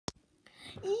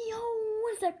Yo,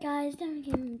 what's up guys?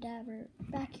 Devin Dabber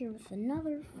back here with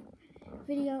another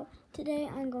video. Today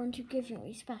I'm going to give you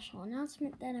a special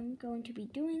announcement that I'm going to be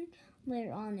doing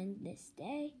later on in this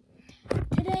day.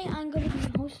 Today I'm going to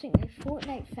be hosting a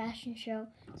Fortnite fashion show.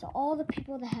 So all the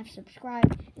people that have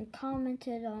subscribed and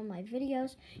commented on my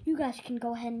videos, you guys can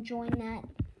go ahead and join that.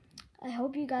 I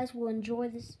hope you guys will enjoy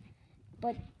this.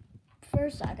 But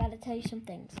first I gotta tell you some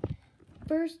things.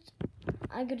 First,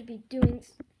 I'm going to be doing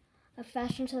a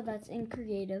fashion show that's in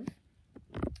creative,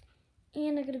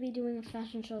 and I'm going to be doing a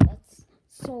fashion show that's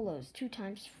solos 2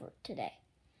 times for today.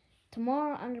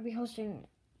 Tomorrow I'm going to be hosting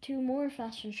 2 more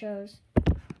fashion shows,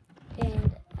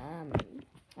 and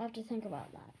I have to think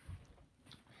about that.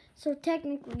 So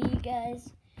technically, you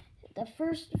guys, the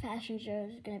first fashion show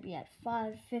is going to be at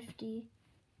 5:50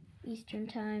 Eastern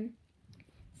Time.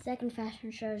 Second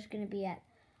fashion show is going to be at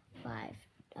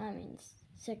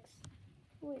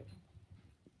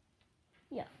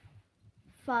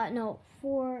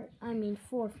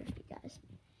 4:50, guys.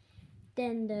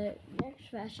 Then the next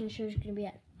fashion show is going to be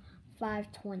at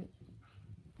 5:20.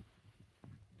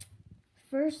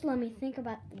 First, let me think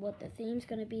about what the theme's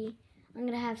going to be. I'm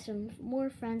going to have some more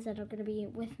friends that are going to be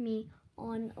with me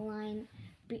online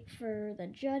for the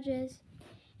judges,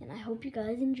 and I hope you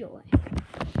guys enjoy.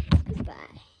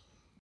 Goodbye.